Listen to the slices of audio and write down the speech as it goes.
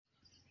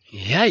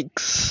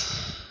Yikes.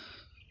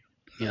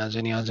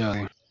 Niaje,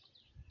 niaje.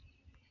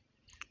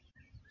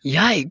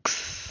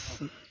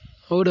 Yikes.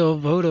 Hold up,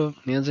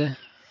 Niaje.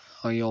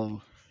 How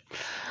y'all,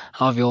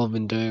 how have y'all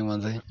been doing,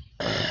 Manze?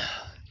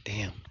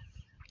 Damn.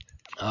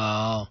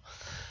 Oh,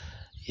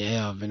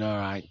 yeah, I've been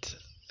alright.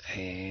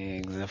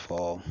 Except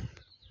for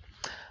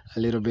a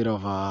little bit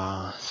of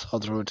a sore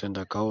throat and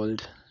a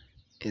cold.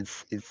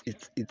 It's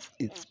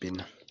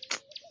been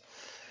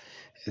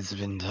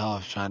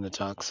tough trying to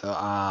talk. So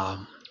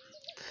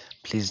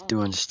please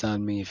do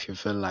understand me if you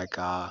feel like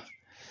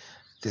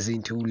this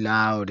ain't too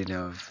loud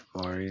enough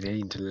or it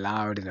ain't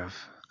loud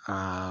enough.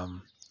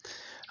 Um,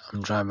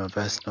 I'm trying my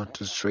best not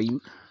to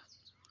stream,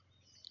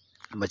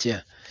 but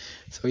yeah.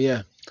 So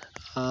yeah,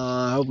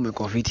 I hope my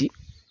coffee tea.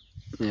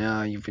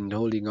 Yeah, you've been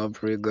holding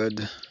up real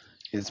good.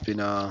 It's been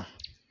a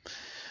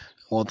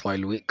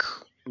worthwhile week,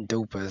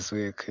 dope as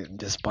week,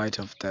 despite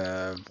of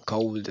the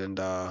cold and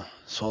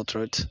sore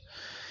throat.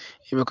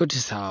 Imekuwa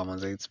sawa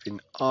manze, it's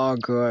been all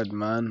good,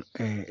 man.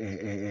 Thank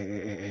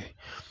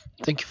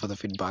you for the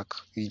feedback,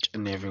 each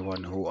and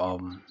everyone who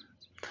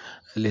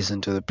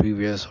listened to the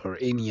previous or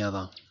any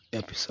other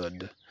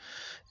episode.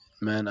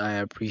 Man, I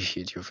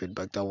appreciate your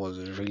feedback. That was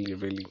really,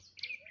 really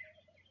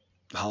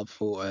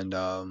helpful and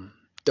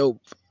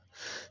dope.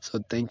 So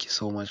thank you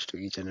so much to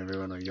each and every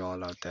one of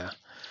y'all out there.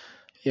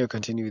 Yeah,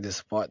 continue with the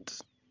spot.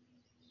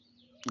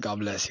 God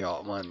bless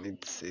y'all, man.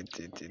 It's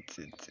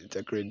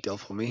a great deal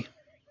for me.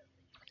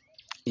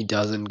 It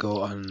doesn't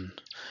go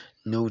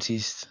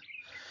unnoticed.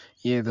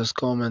 Yeah, those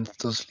comments,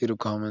 those little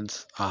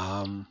comments,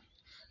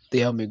 they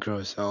help me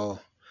grow. So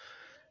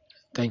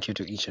thank you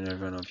to each and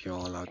every one of you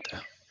all out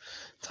there.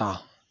 So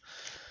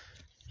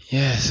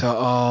yeah, so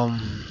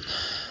I'm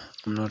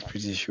not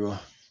pretty sure.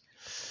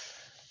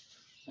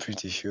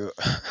 Pretty sure.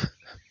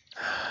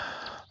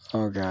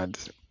 Oh God.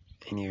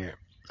 Anyway,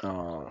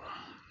 oh,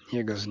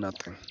 here goes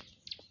nothing.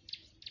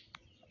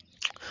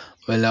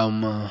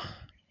 Well,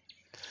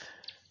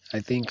 I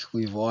think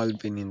we've all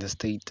been in the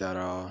state that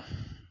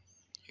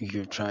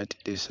you've tried to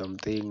do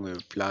something,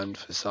 we've planned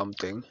for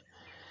something,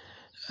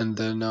 and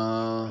then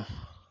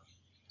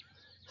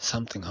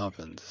something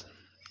happens.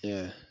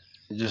 Yeah,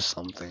 just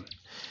something.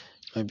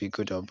 Might be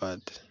good or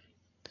bad.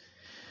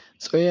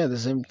 So yeah, the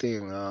same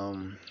thing.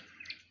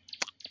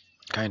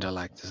 Kind of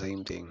like the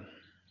same thing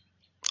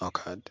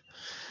occurred.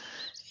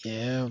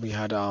 Yeah, we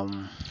had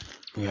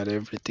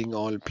everything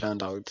all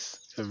planned out,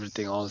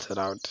 everything all set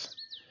out.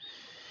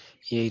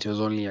 Yeah, it was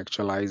only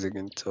actualizing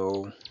it.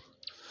 So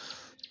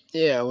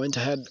yeah, I went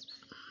ahead,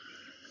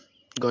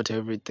 got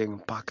everything,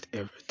 packed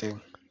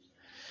everything.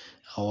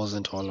 I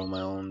wasn't all on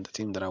my own. The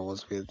team that I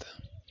was with,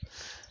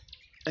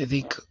 I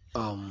think,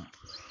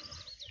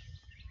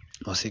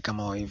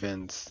 Wasikama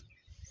events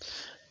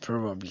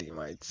probably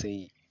might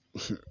say,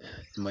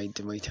 might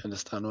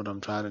understand what I'm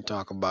trying to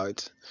talk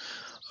about,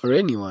 or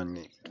anyone.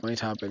 It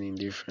might happen in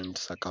different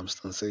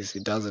circumstances.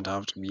 It doesn't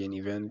have to be an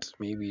event.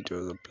 Maybe it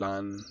was a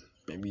plan.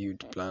 Maybe you'd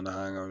plan a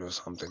hangout or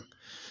something.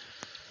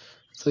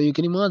 So you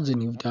can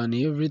imagine you've done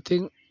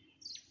everything.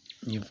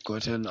 You've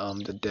gotten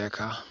the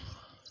decker.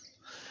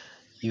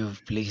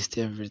 You've placed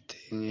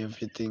everything.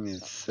 Everything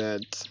is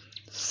set.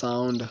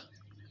 Sound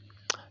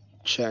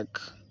check.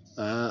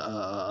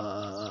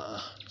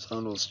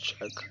 Sound was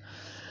check.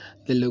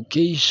 The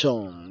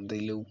location.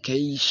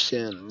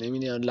 Let me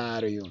not lie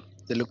to you.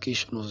 The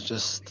location was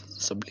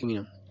just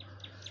subliminal.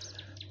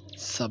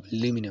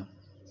 Subliminal.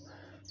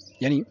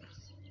 Yani,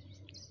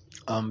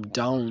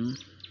 down,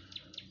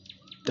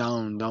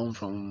 down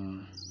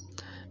from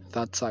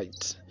that side,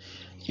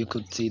 you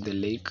could see the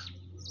lake.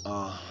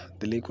 The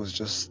lake was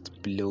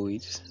just below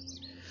it,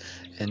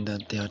 and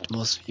the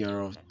atmosphere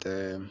of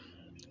the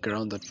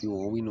ground that we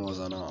were in was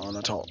on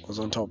a top. Was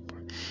on top.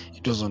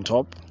 It was on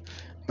top,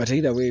 but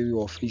either way, we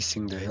were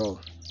facing the hill.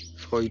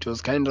 So it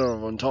was kind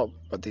of on top,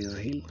 but there's a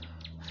hill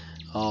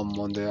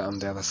on the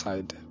other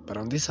side. But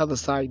on this other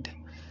side,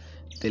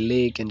 the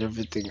lake and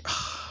everything,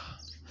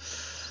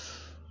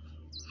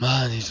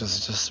 man, it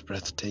was just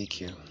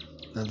breathtaking.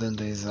 And then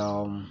there's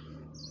a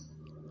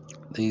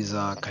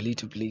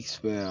Kalito place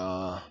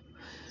where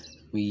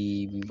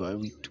we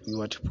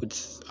were to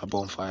put a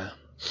bonfire.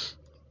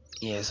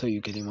 Yeah, so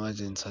you can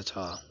imagine such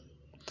a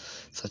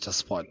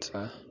spot.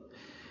 Huh?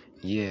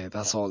 Yeah,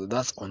 that's all.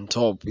 That's on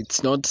top.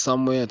 It's not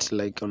somewhere to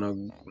like on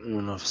a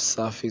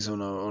surface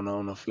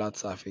on a flat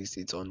surface.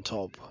 It's on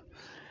top.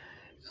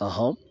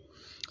 Uh-huh.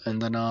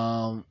 And then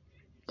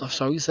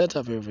after we set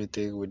up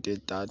everything, we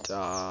did that.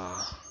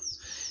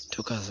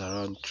 Took us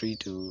around 3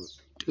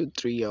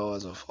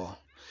 hours or 4.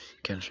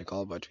 Can't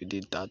recall, but we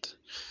did that.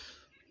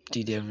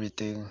 Did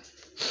everything,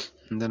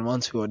 and then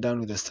once we were done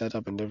with the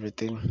setup and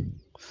everything,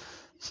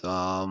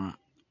 so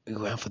we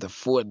went for the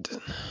food.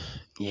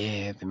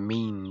 Yeah, the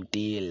main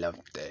deal of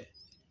the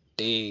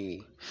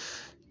day.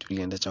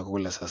 Tulienda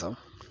chakula sasa.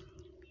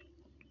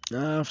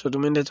 After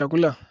tumeenda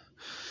chakula,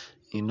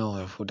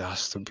 the food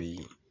has to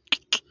be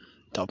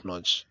top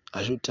notch.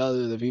 I should tell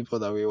you the people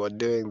that we were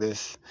doing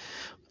this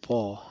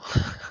for.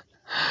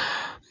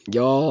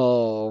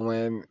 Yo,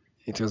 man,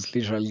 it was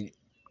literally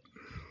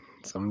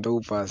some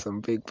doper,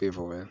 some big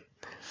people, man.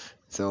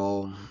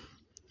 So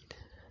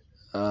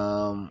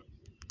um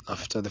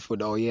after the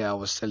food, oh yeah, I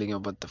was telling you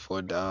about the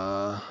food.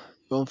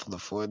 We went for the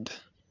food,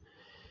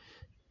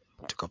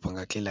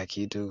 tukapanga kila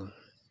kitu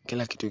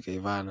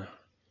ikaivana.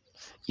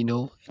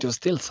 It was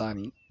still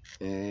sunny.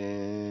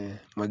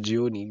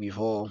 Majioni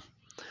before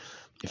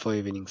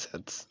evening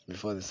sets,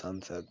 before the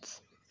sun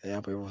sets.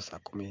 Hapo hivyo saa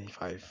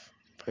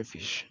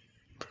 5ish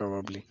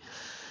probably.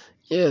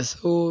 Yeah,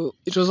 so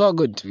it was all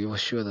good. We were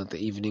sure that the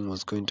evening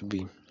was going to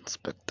be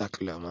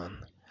spectacular, man.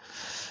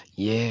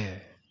 Yeah,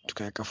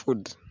 tukaeka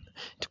food,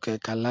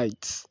 tukaeka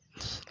lights.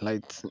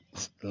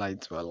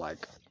 Lights were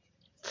like,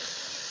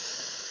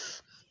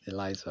 the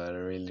lights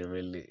were really,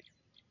 really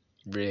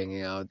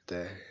bringing out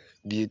the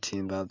beauty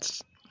in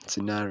that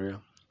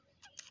scenario.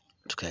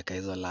 Tukaeka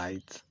hizo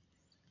lights.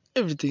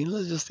 Everything,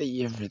 let's just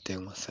say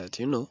everything was set,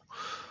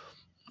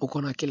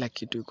 uko na kila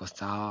kitu iko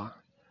sawa,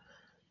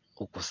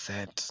 uko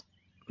set.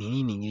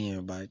 Nini ingine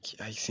imebaki?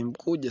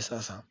 Simkuja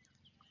sasa.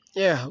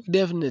 Yeah,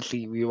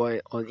 definitely we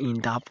were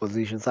in that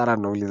position. Sara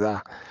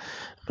nauliza,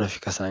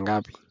 mnafika saa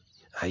ngapi?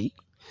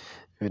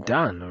 We're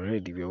done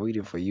already. We're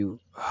waiting for you.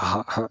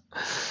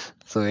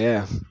 So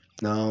yeah,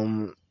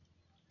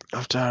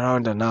 after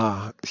around an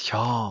hour,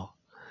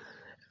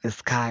 the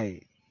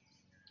sky,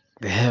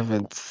 the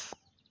heavens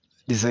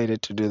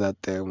decided to do that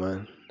thing,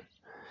 man.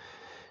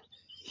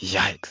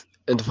 Yikes.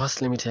 And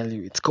first, let me tell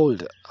you, it's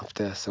cold up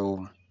there,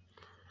 so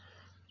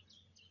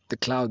the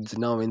clouds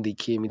now, when they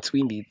came, it's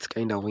windy. It's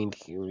kind of windy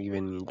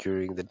even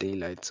during the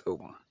daylight, so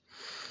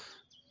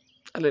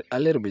a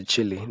little bit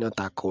chilly, not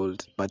that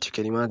cold, but you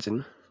can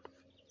imagine.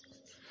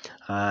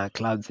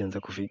 Clouds yanza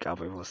kufika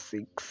hapo hivyo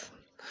 6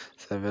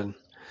 7,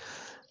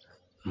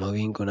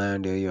 mawingu nayo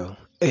ndio hiyo.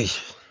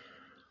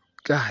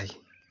 Guy,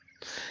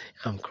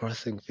 I'm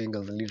crossing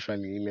fingers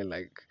literally,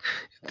 like,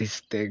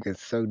 this thing is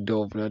so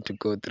dope not to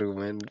go through,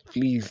 man.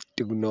 Please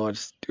do not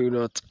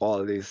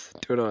spoil this.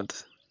 Do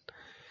not.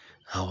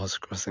 I was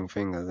crossing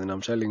fingers, and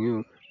I'm telling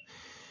you,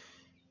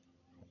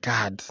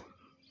 God,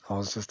 I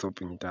was just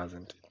hoping it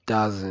doesn't.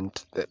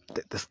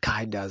 The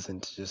sky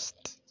doesn't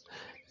just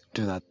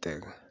do that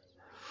thing.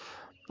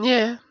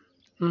 Yeah.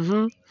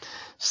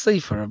 Stay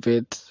for a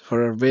bit.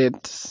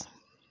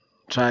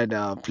 Tried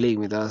playing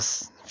with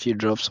us. A few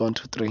drops, 1,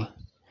 2, 3.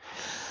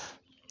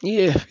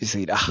 Yeah, we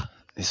said,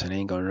 this one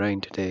ain't gonna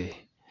rain today.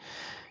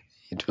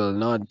 It will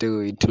not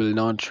do. It will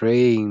not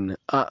rain.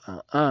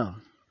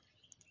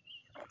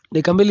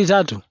 Dakika mbili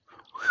tatu.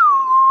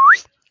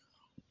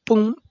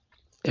 Boom.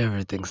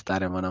 Everything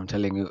started, man. I'm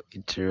telling you,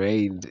 it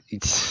rained.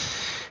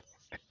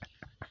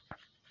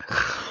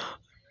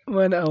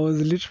 Man, I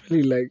was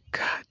literally like,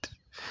 God,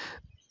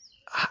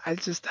 I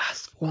just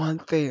asked one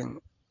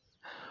thing.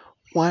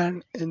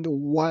 One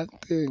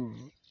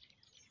thing.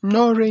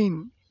 No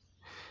rain.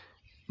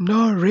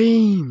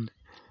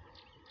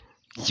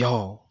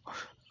 Yo,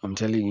 I'm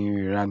telling you,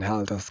 we ran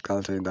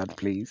helter-skelter in that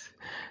place.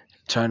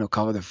 Trying to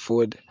cover the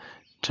food.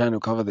 Trying to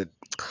cover the...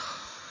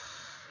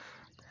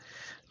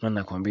 Man,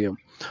 nakwambia,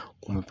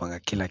 umepanga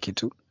kila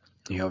kitu.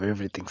 You have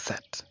everything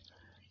set.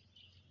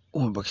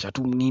 Umebakisha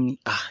tu nini?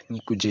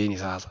 Nikujeni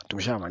sasa.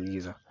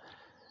 Tumeshamaliza.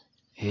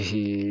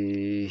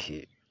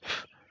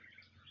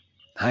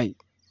 Hi.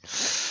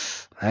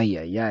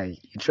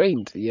 It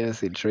rained.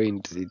 Yes, it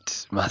rained.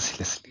 It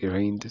mercilessly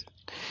rained.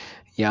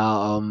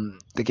 Yeah,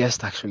 the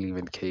guest actually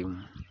even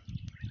came.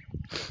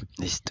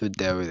 They stood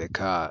there with the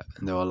car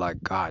and they were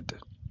like, God,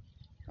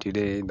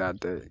 today ain't that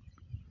day.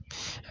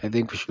 I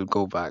think we should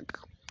go back.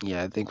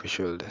 Yeah, I think we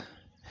should.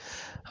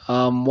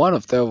 One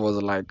of them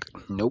was like,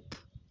 nope.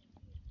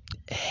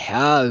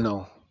 Hell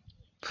no.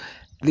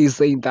 This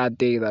ain't that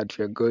day that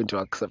you're going to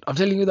accept. I'm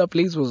telling you, that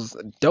place was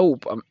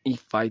dope.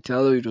 If I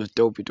tell you it was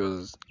dope, it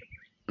was.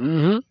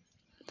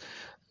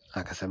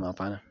 Akasema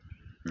hapana.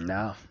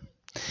 No,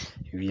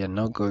 we are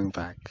not going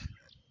back.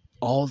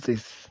 All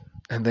this,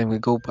 and then we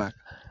go back.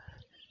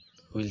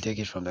 We'll take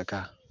it from the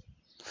car.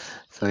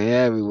 So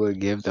yeah, we will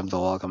give them the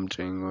welcoming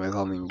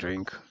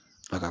drink.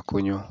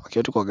 Wakakunywa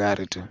wakiwa tu kwa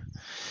gari tu,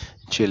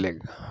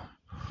 chilling.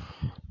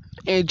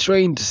 It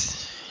rained.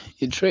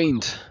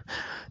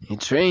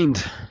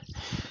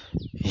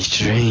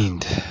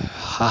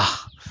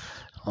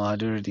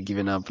 I'd already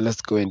given up.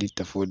 Let's go and eat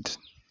the food.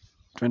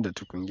 Twende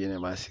tu kwingine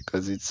basi,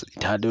 because it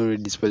had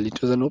already spelled.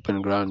 It was an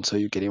open ground, so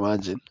you can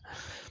imagine.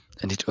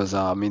 And it was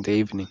in the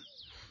evening,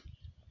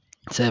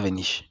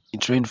 7ish.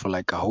 It rained for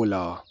like a whole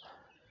hour.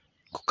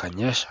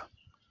 Kukanyesha.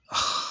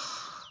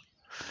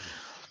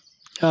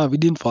 Yeah, we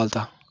didn't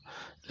falter.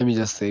 Let me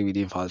just say we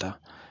didn't falter.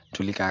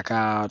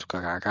 Tukakaa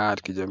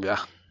tukijambia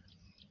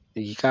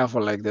ikikaa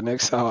for like the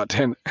next hour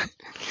 10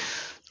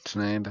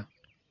 tunaenda.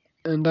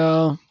 And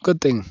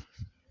good thing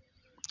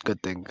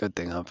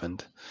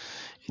happened.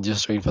 It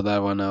just rained for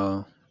that 1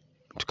 hour,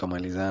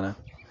 tukamalizana.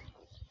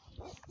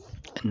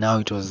 And now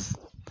it was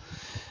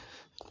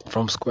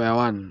from square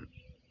one.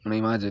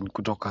 Imagine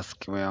kutoka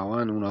square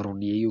one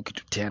unarudia hiyo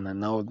kitu tena.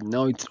 Now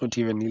it's not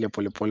even ile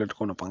polepole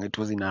tuko unapanga. It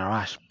was in a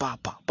rush.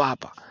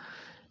 Papa.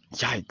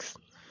 Yikes.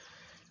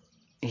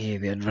 The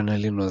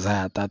adrenaline was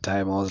high at that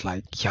time. I was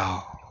like,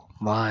 yo,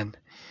 man,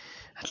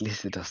 at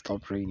least it has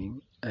stopped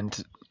raining.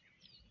 And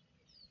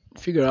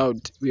figure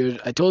out,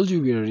 I told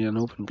you we were in an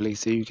open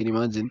place, so you can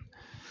imagine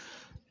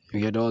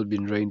we had all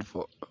been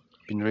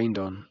rained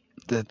on.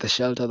 The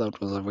shelter that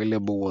was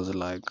available was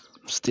like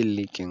still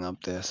leaking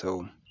up there,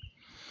 so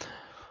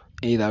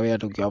either way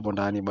tukiwa hapo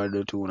ndani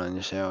bado tu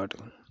unanyeshewa tu.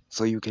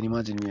 So you can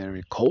imagine we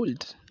are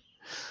cold.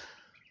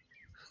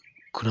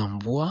 Kuna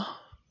mvua,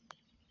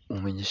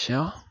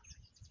 umenyeshewa,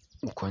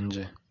 uko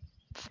nje.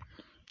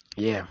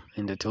 Yeah,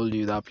 and I told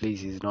you that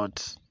place is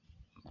not,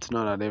 it's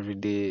not an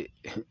everyday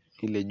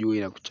ile jua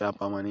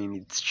inakuchapa ama nini,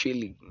 it's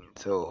chilly.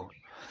 So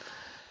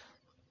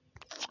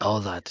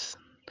all that.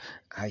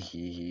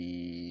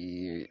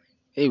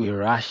 Hey, we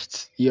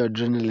rushed. Hiyo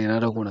adrenaline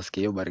hata kuwa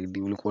unasikia hiyo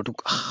baridi ulikuwa tu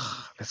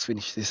let's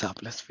finish this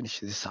up, let's finish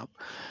this up.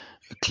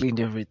 We cleaned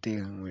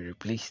everything, we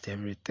replaced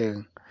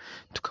everything,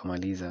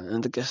 tukamaliza.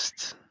 And the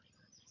guests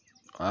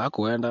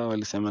hawakuenda,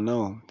 walisema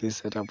no, this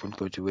setup won't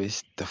go to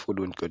waste, the food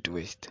won't go to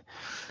waste.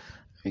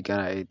 We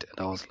gotta eat, and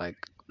I was like,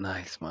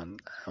 nice man.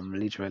 I'm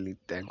literally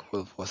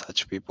thankful for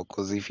such people,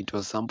 because if it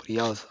was somebody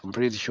else, I'm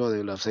pretty sure they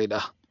would have said,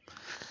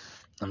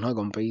 I'm not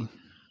gonna pay.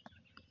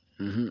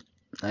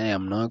 I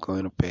am not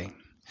going to pay.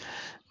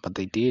 But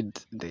they did.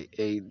 They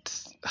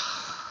ate.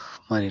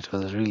 Man, it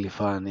was really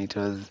fun. It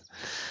was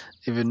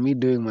even me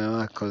doing my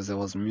work because there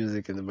was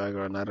music in the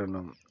background. I don't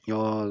know.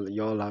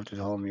 Y'all have to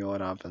tell me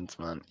what happens,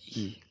 man.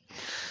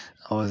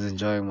 I was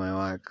enjoying my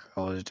work.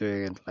 I was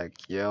doing it like,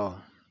 yo,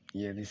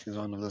 yeah, this is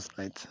one of those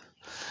nights.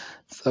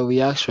 So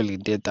we actually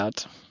did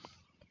that.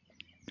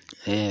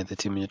 The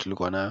team yenye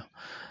tulikuwa nayo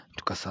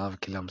tukaserve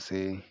kila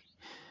msee.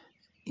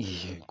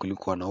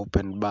 Kulikuwa na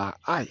open bar.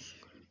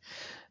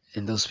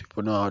 And those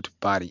people know how to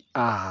party.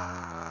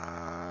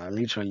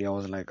 Literally, I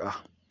was like,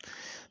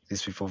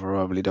 these people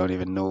probably don't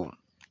even know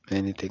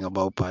anything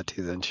about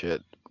parties and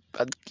shit.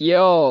 But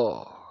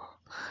yo,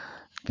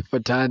 people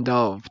turned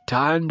off,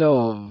 turned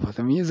off.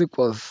 The music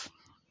was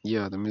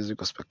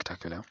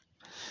spectacular.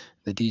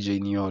 The DJ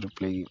knew how to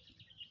play.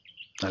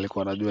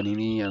 Alikuwa anajua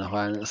nini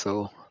anafanya,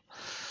 so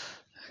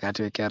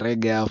akatuwekea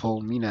reggae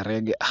hapo, mi na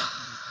reggae.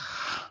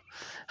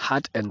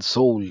 Heart and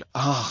soul.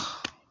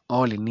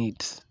 All in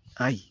it.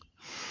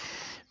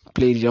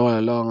 Played it all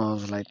along. I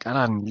was like,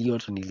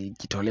 yote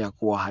nilijitolea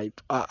kuwa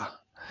hype.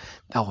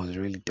 That was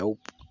really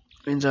dope.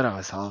 We enjoyed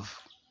ourselves.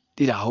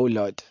 Did a whole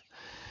lot.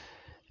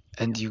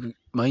 And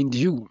mind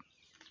you,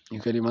 you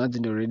can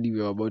imagine already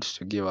we were about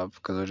to give up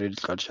because already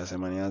tulikuwa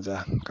tushasema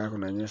niacha kaa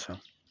kunanyesha.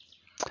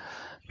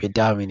 We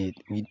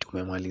dominate. We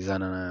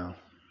tumemalizana nayo.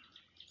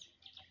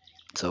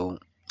 So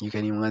you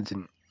can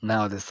imagine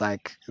now the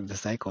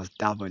psych was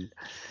double.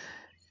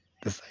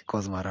 The psych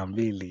was mara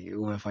mbili.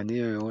 Umefanya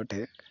hiyo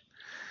yote.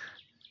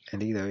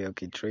 And either way,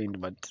 okay,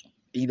 trained, but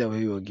either way,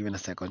 we were given a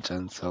second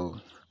chance.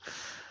 So,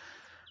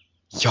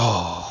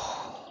 yo,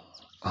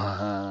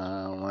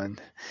 man,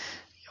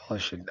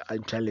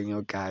 I'm telling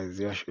you guys,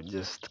 you should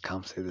just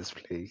come see this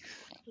place.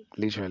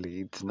 Literally,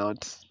 it's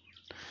not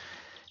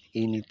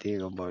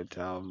anything about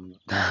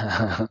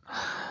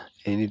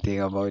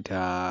anything about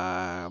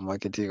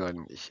marketing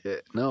on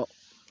shit. No,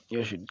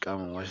 you should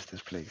come and watch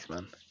this place,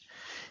 man.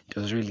 It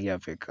was really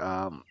epic.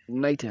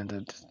 Night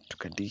ended to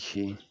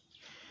Kadishi.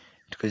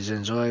 We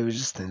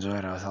just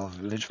enjoyed ourselves.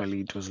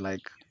 Literally, it was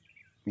like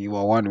we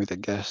were one with the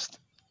guest.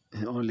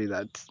 Only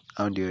that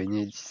audio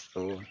wenyeji.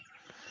 So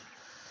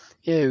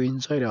yeah, we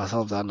enjoyed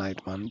ourselves that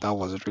night, man. That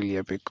was really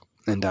epic.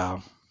 And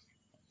the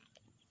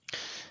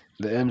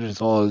end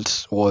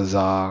result was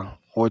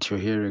what you're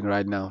hearing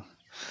right now.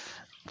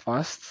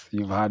 First,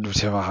 you've had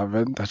whatever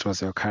happened. That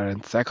was your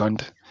current.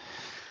 Second,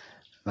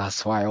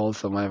 that's why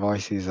also my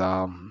voice is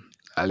a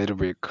little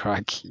bit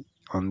cracky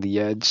on the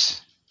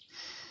edge.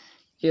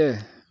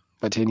 Yeah,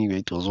 but anyway,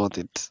 it was worth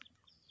it.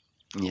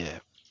 Yeah.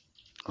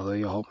 Although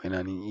your hope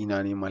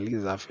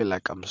inanimaliza, I feel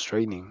like I'm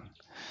straining.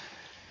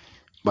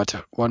 But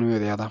one way or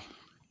the other,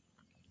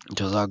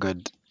 it was all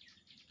good.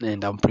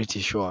 And I'm pretty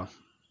sure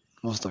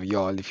most of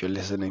y'all, if you're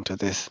listening to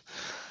this,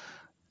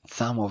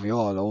 some of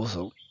y'all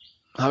also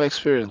have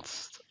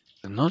experienced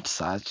not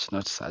such,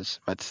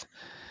 but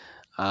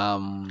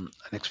an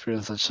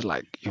experience such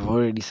like you've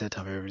already set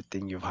up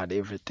everything, you've had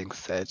everything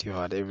set, you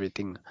had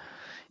everything.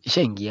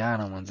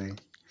 Ishaingiana manze.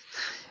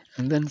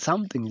 And then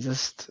something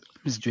just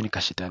sijui ni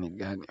kashitani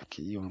gani.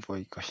 Okay, hiyo mvua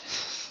iko.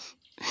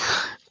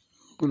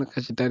 Kuna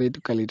kashitani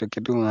tu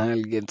kalitokea tu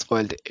mahali get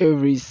spoiled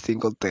every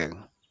single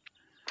thing.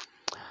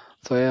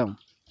 So yeah,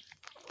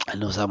 I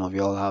know some of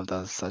y'all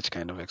have such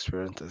kind of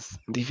experiences.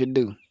 And if you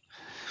do,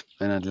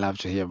 then I'd love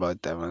to hear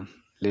about them, man.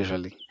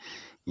 Literally.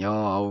 Yo,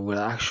 I would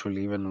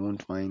actually even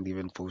won't mind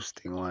even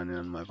posting one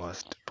on my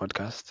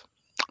podcast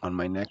on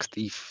my next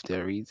if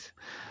there is.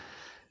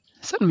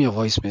 Send me a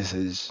voice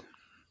message.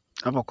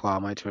 Hapo kwa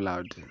Mighty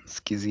Loud.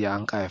 Skizia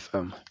Anchor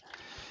FM.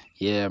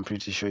 Yeah, I'm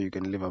pretty sure you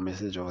can leave a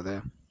message over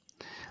there.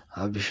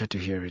 I'll be sure to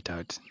hear it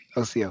out.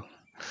 I'll see you.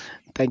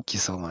 Thank you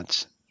so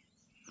much.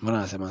 Mbona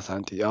nasema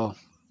asante?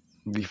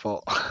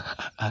 Before.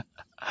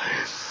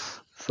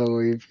 So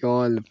if you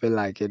all feel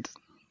like it,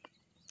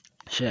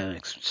 Share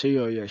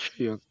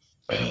your.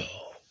 Oh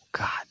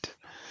God,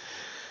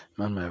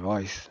 man, my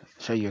voice.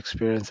 Share your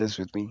experiences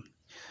with me,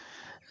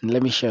 and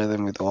let me share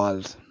them with the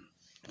world.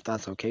 If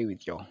that's okay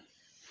with you,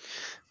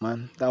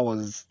 man. That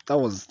was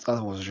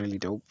really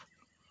dope.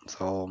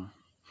 So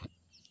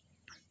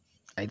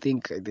I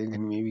think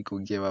maybe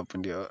could give up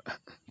on the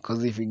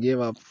because if you gave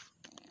up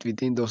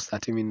within those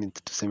 30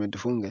 minutes to semi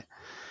tufunge,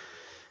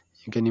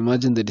 you can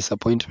imagine the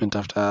disappointment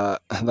after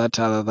that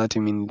other 30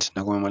 minutes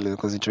na kumemaliza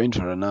because it rained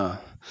for an hour.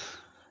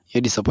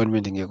 Hiyo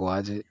disappointment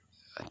ingekuwaje?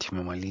 Ati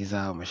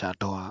umemaliza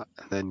umeshatoa,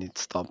 then it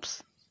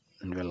stops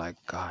and we're like,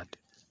 God,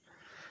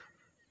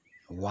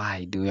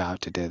 why do we have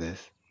to do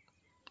this?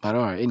 But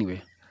alright, anyway,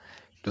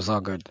 it was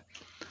all good.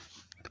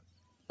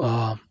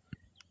 Um,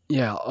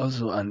 yeah,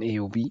 also an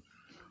AOB.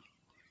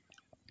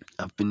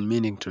 I've been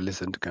meaning to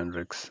listen to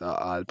Kendrick's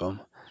album.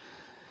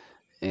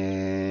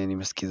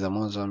 Nimesikiza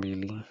moja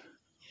mbili.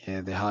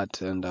 Yeah, The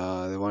Heart and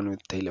the one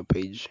with Taylor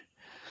Page.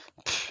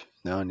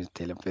 The one with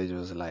Taylor Page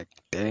was like,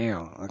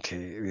 damn,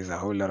 okay, there's a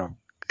whole lot of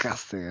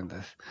casting in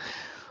this.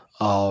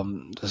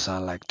 Those are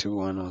like two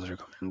one was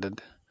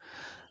recommended.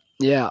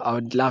 Yeah, I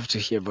would love to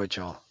hear about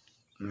y'all.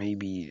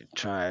 Maybe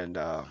try and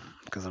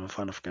because I'm a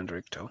fan of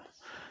Kendrick too.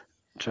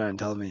 Try and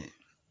tell me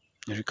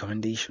a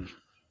recommendation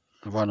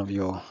of one of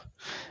your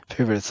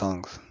favorite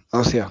songs.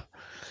 Oh, yeah.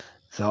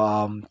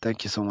 So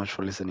thank you so much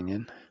for listening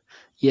in.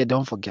 Yeah,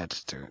 don't forget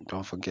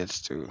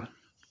to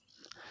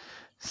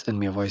send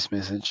me a voice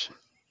message.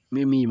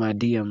 Meet me in my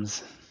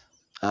DMs.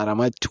 And am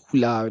I too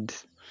loud?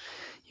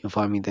 You'll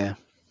find me there.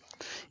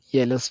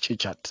 Yeah, let's chit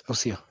chat. I'll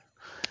see you.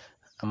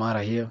 I'm out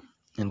of here.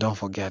 And don't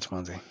forget,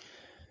 manze.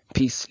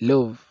 Peace,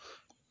 love,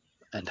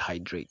 and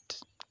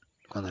hydrate.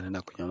 Kwanza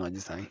naenda kunywa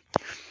maji sahi.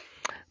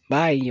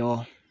 Bye,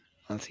 y'all.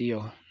 I'll see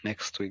you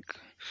next week.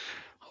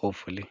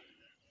 Hopefully.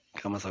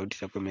 Kama sauti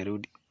itakuwa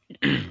imerudi.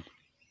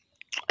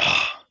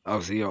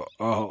 I'll see you.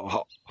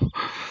 Oh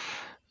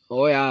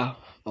yeah.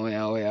 Oh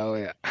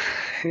yeah.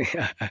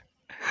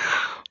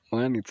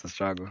 Man, it's a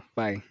struggle.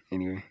 Bye.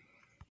 Anyway.